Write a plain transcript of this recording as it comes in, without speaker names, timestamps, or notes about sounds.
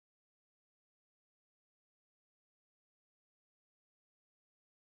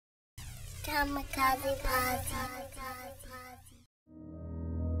Kamikaze Party.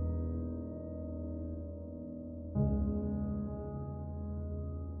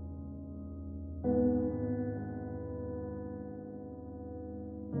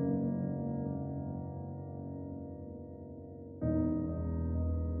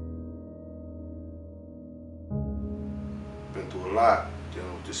 Been through a lot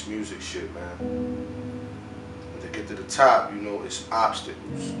dealing with this music shit, man. And to get to the top, you know, it's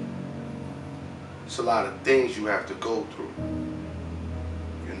obstacles. It's a lot of things you have to go through.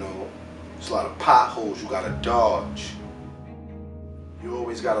 You know, it's a lot of potholes you gotta dodge. You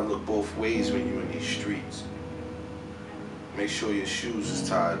always gotta look both ways when you're in these streets. Make sure your shoes is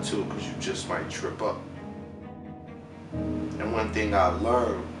tied too, because you just might trip up. And one thing I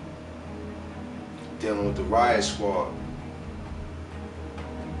learned dealing with the Riot Squad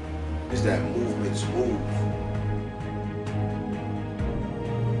is that movements move.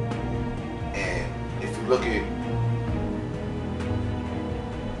 And if you look at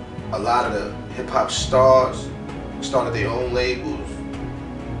a lot of the hip hop stars, started their own labels,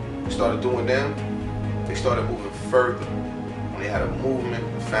 started doing them, they started moving further when they had a movement,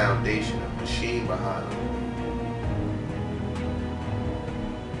 a foundation, a machine behind them.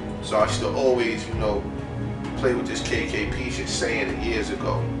 So I used to always, you know, play with this KKP shit, saying it years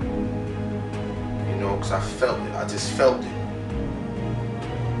ago. You know, because I felt it. I just felt it.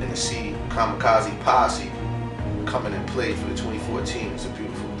 And to see Kamikaze Posse coming and play for the 2014, it's a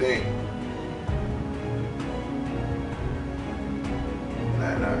beautiful thing.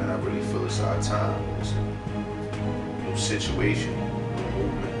 And I really feel it's our time. It's a new situation, new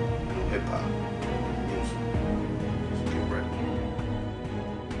movement, new hip hop, music. So get ready.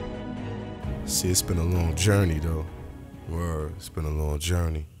 See, it's been a long journey though. Word, it's been a long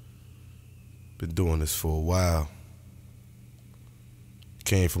journey. Been doing this for a while.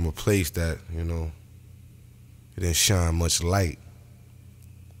 Came from a place that, you know, it didn't shine much light.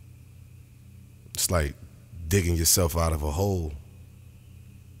 It's like digging yourself out of a hole.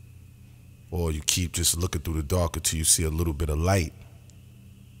 Or you keep just looking through the dark until you see a little bit of light.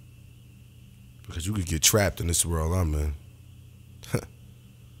 Because you could get trapped in this world I'm in.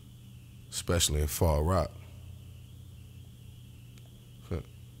 Especially in Far Rock.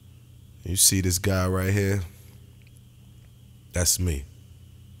 You see this guy right here? That's me.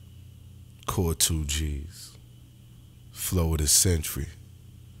 Cau2Gs. Flow of the century.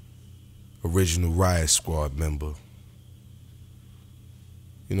 Original Riot Squad member.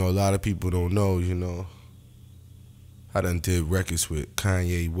 You know, a lot of people don't know, you know, I done did records with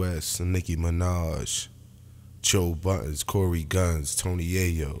Kanye West, Nicki Minaj, Joe Buttons, Corey Guns, Tony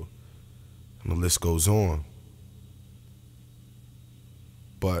Yayo, and the list goes on.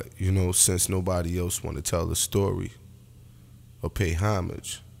 But, you know, since nobody else want to tell the story or pay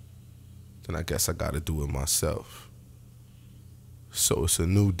homage, then I guess I got to do it myself. So it's a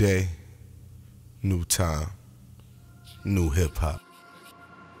new day, new time, new hip-hop.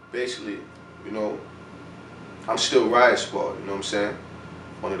 Basically, you know, I'm still Riot Squad, you know what I'm saying?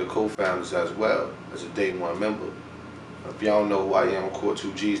 One of the co-founders as well, as a day one member. If y'all know who I am, I'm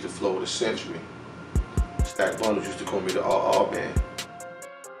Cau2Gs, the flow of the century. Stack Bundles used to call me the RR man.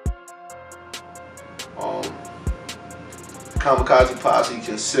 Kamikaze Posse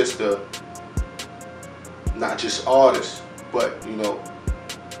consists of not just artists, but, you know,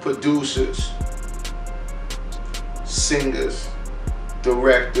 producers, singers,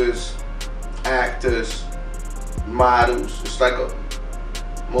 directors, actors, models. It's like a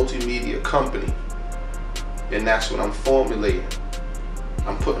multimedia company, and that's what I'm formulating.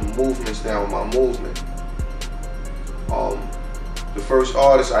 I'm putting movements down with my movement. The first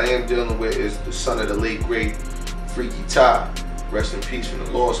artist I am dealing with is the son of the late great Freaky Ty, rest in peace, from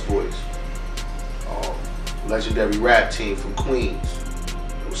the Lost Boys. Legendary rap team from Queens.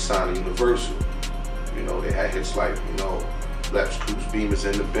 It was signed to Universal. You know, they had hits like, you know, Leps, Coops, Beamers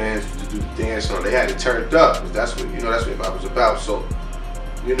in the bands to do the dance on. They had it turned up. That's what, you know, that's what I was about. So,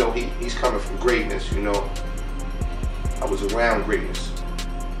 you know, he's coming from greatness, you know. I was around greatness.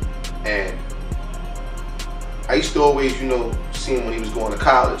 And I used to always, you know, see him when he was going to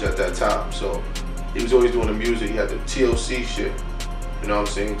college at that time. So he was always doing the music. He had the TLC shit, you know what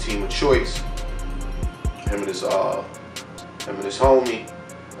I'm saying? Team of Choice. Him and his homie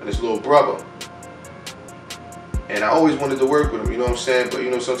and his little brother. And I always wanted to work with him, you know what I'm saying? But,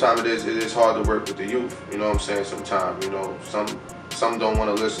 you know, sometimes it is hard to work with the youth, you know what I'm saying? Sometimes, you know, some don't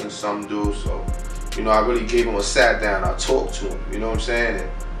want to listen, some do. So, you know, I really gave him a sat down. I talked to him, you know what I'm saying?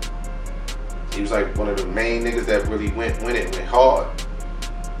 And he was like one of the main niggas that really went hard.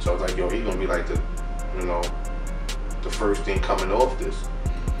 So I was like, yo, he gonna be like the, you know, the first thing coming off this.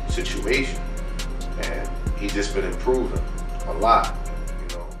 situation, and he's just been improving a lot,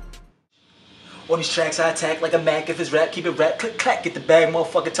 you know. On these tracks I attack like a Mac. If it's rap, keep it rap, click clack, get the bag,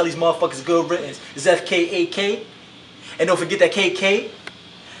 motherfucker. Tell these motherfuckers good riddance. It's FKAK, and don't forget that KK.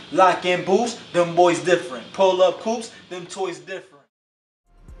 Lock in boost, them boys different. Pull up coops, them toys different.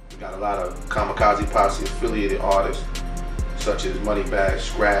 We got a lot of Kamikaze Posse affiliated artists, such as Moneybag,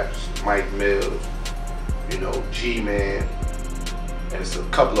 Scraps, Mike Mills, you know, G-Man, and it's a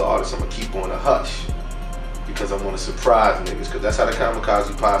couple of artists I'm gonna keep on the hush because I want to surprise niggas, because that's how the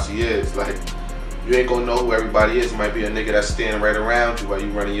Kamikaze Posse is. Like, you ain't gonna know who everybody is. It might be a nigga that's standing right around you while you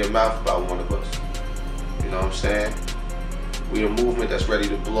running your mouth about one of us. You know what I'm saying? We a movement that's ready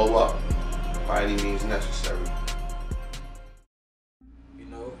to blow up by any means necessary. You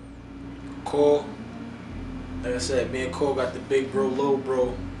know, Cau, like I said, me and Cau got the big bro, low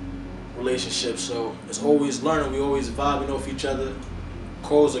bro relationship, so it's always learning. We always vibing off each other.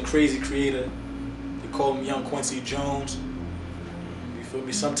 Cau's a crazy creator. They call him Young Quincy Jones. You feel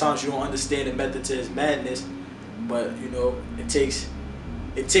me? Sometimes you don't understand the method to his madness, but you know, it takes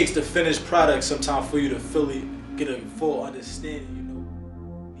the finished product sometimes for you to fully get a full understanding. You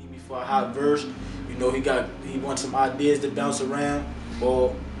know, need me for a hot verse. You know, he wants some ideas to bounce around,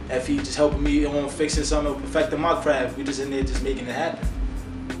 or if he just helping me on fixing something or perfecting my craft, we just in there just making it happen.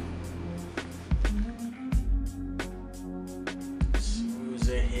 So we was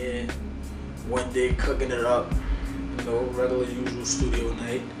in here one day cooking it up, you know, regular usual studio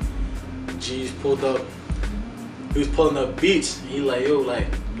night. G's pulled up. He was pulling up beats. And he like, yo, like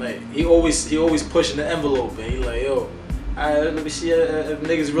he always pushing the envelope, and he like, yo, alright, let me see if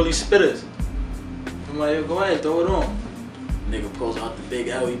niggas really spitters. I'm like, yo, go ahead, throw it on. Nigga pulls out the big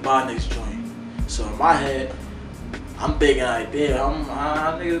L.E. Bonics joint. So in my head, I'm thinking like, damn,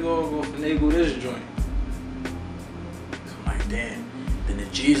 how niggas go finagle this joint? So I'm like, damn. Then the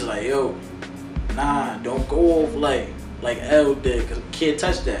G's like, yo, nah, don't go off like L did, cause we can't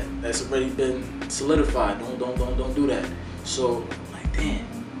touch that. That's already been solidified. Don't do that. So I'm like,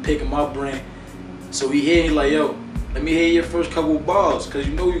 damn, picking my brain. So he like, yo, let me hear your first couple bars, cause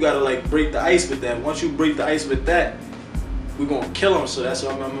you know you gotta like break the ice with that. Once you break the ice with that, we gonna kill him. So that's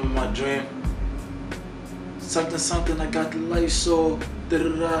what I remember my dream. Something, I got the Lysol,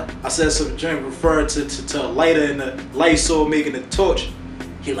 da-da-da. I said some drink referring to a lighter and the Lysol making a torch.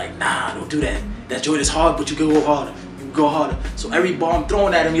 He like, nah, don't do that. That joint is hard, but you can go harder. You can go harder. So every bar I'm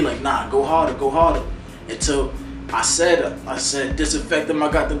throwing at him, he like, nah, go harder, go harder. Until I said, disinfect him,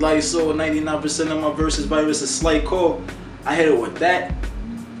 I got the Lysol, 99% of my verses by a slight call. I hit it with that.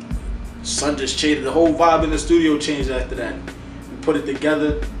 Son just changed, the whole vibe in the studio changed after that. We put it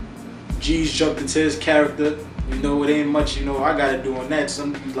together. G's jumped into his character. You know, it ain't much, you know, I gotta do on that.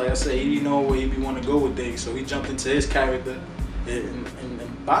 Some, like I said, he know where he be want to go with things. So he jumped into his character and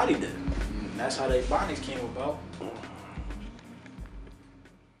embodied it. And that's how the Bonics came about.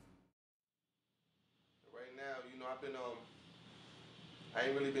 Right now, you know, I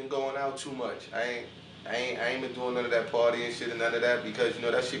ain't really been going out too much. I ain't been doing none of that party and shit and none of that, because, you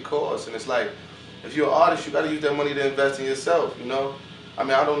know, that shit costs. And it's like, if you're an artist, you gotta use that money to invest in yourself, you know? I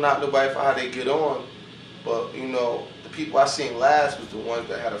mean, I don't knock nobody for how they get on, but, you know, the people I seen last was the ones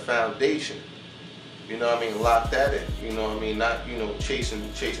that had a foundation. You know what I mean? Lock that in. You know what I mean? Not, you know, chasing the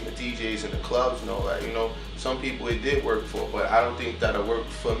DJs and the clubs and all that. You know, some people it did work for, but I don't think that'll work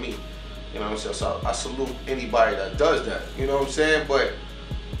for me. You know what I'm saying? So I salute anybody that does that. You know what I'm saying? But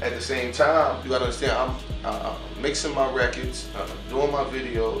at the same time, you gotta understand, I'm mixing my records, doing my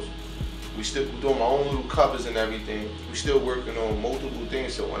videos. We still doing my own little covers and everything. We still working on multiple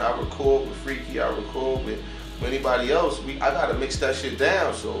things. So when I record with Freaky, I record with anybody else. I gotta mix that shit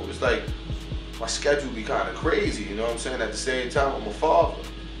down. So it's like my schedule be kind of crazy. You know what I'm saying? At the same time, I'm a father.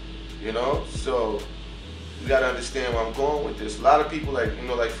 You know, so you gotta understand where I'm going with this. A lot of people, like, you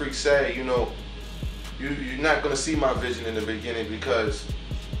know, like Freak say, you know, you're not gonna see my vision in the beginning because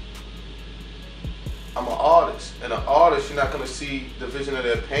I'm an artist, and an artist, you're not gonna see the vision of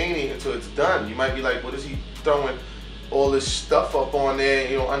their painting until it's done. You might be like, what is he throwing all this stuff up on there,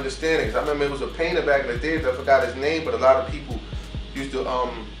 and you don't understand it? Because I remember it was a painter back in the day, I forgot his name, but a lot of people used to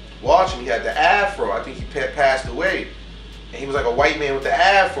watch him. He had the afro. I think he passed away. And he was like a white man with the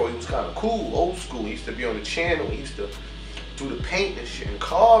afro. He was kind of cool, old school. He used to be on the channel. He used to do the paint and shit and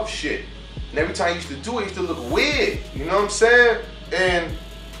carve shit. And every time he used to do it, he used to look weird. You know what I'm saying? And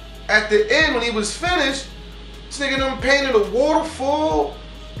at the end, when he was finished, this nigga done painted a waterfall,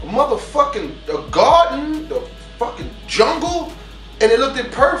 a motherfucking garden, the fucking jungle, and it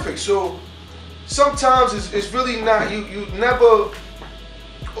looked perfect. So sometimes it's really not, you never,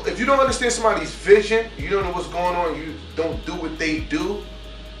 if you don't understand somebody's vision, you don't know what's going on, you don't do what they do,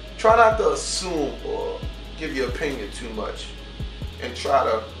 try not to assume or give your opinion too much, and try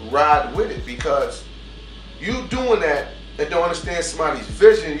to ride with it, because you doing that and don't understand somebody's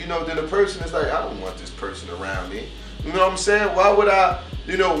vision, you know, then the person is like, I don't want this person around me. You know what I'm saying? Why would I,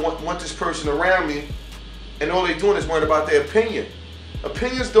 you know, want this person around me, and all they doing is worrying about their opinion?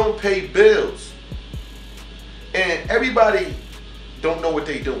 Opinions don't pay bills, and everybody don't know what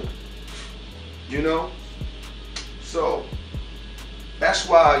they doing, you know? So that's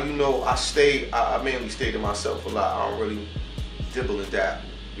why, you know, I mainly stay to myself a lot. I don't really dibble and dabble,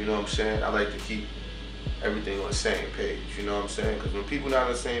 you know what I'm saying? I like to keep everything on the same page, you know what I'm saying? Because when people not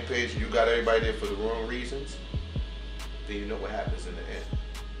on the same page and you got everybody there for the wrong reasons, then you know what happens in the end.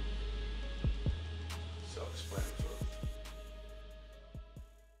 Self-explanatory.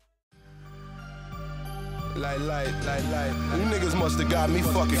 You niggas must have got me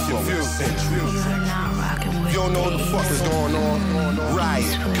fucking confused. You don't know what the fuck is going on. Right,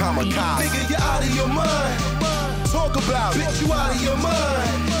 KamiKaze. Nigga, you out of your mind. Talk about it. Bitch, you out of your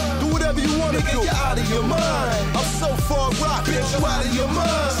mind. Do whatever you want to do. You out of your mind. I'm so far rock. Bitch, you out of your mind.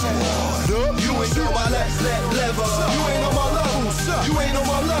 You ain't on my level. You ain't on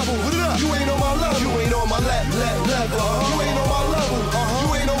my level. You ain't on my level. You ain't on my level. You ain't on my level.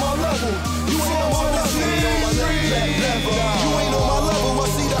 You ain't on my level. You ain't on my level. You ain't on my level. You ain't on my level. I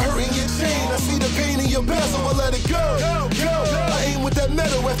see the hurt in your chain. I see the pain in your back, so I let it go. I aim with that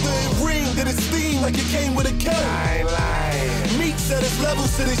metal after it ring, then it steam like it came with a K. Meek said it's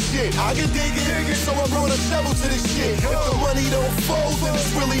levels to this shit. I can dig it, so I brought a shovel to this shit. If the money don't fold, then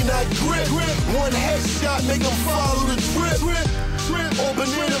it's really not grip. One headshot make them follow the drip. All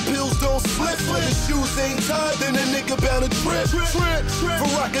banana pills don't slip. The shoes ain't tied, then the nigga bound to trip. For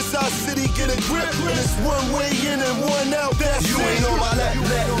Rockets City, get a grip. And it's one way in and one out. That's you ain't on my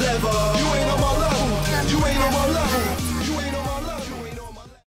level.